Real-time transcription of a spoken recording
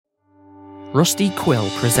Rusty Quill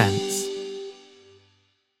presents.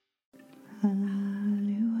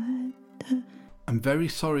 I'm very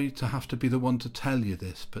sorry to have to be the one to tell you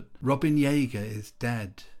this, but Robin Yeager is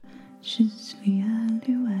dead.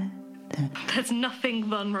 There's nothing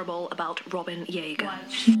vulnerable about Robin Yeager.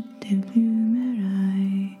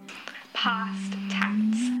 Past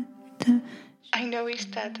tense. I know he's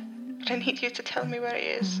dead, but I need you to tell me where he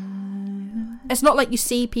is. It's not like you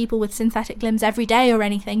see people with synthetic limbs every day or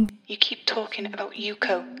anything. You keep talking about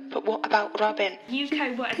Yuko, but what about Robin?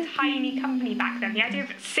 Yuko were a tiny company back then. The idea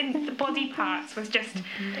of synth body parts was just...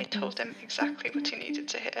 They told him exactly what he needed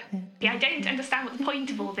to hear. I don't understand what the point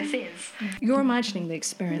of all this is. You're imagining the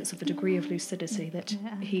experience of a degree of lucidity that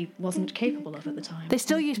he wasn't capable of at the time. They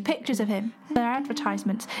still use pictures of him. Their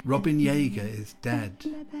advertisements. Robin Yeager is dead.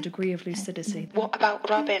 A degree of lucidity. What about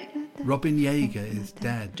Robin? Robin Yeager is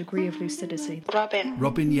dead. Degree of lucidity. Robin.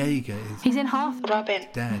 Robin Yeager is He's in half. Robin.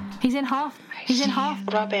 dead. He's in half. He's in half.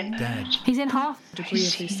 Robin. Dead. He's in half. Degree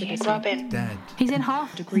of lucidity. Robin. Dead. He's in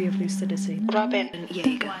half. Degree of lucidity. Robin.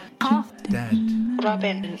 Yeager. Half. Dead.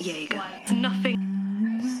 Robin. Yeager. There's nothing...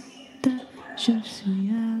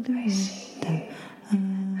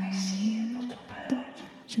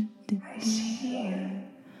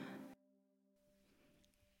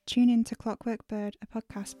 Tune in to Clockwork Bird, a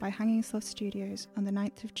podcast by Hanging Sloth Studios on the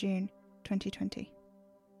 9th of June, 2020.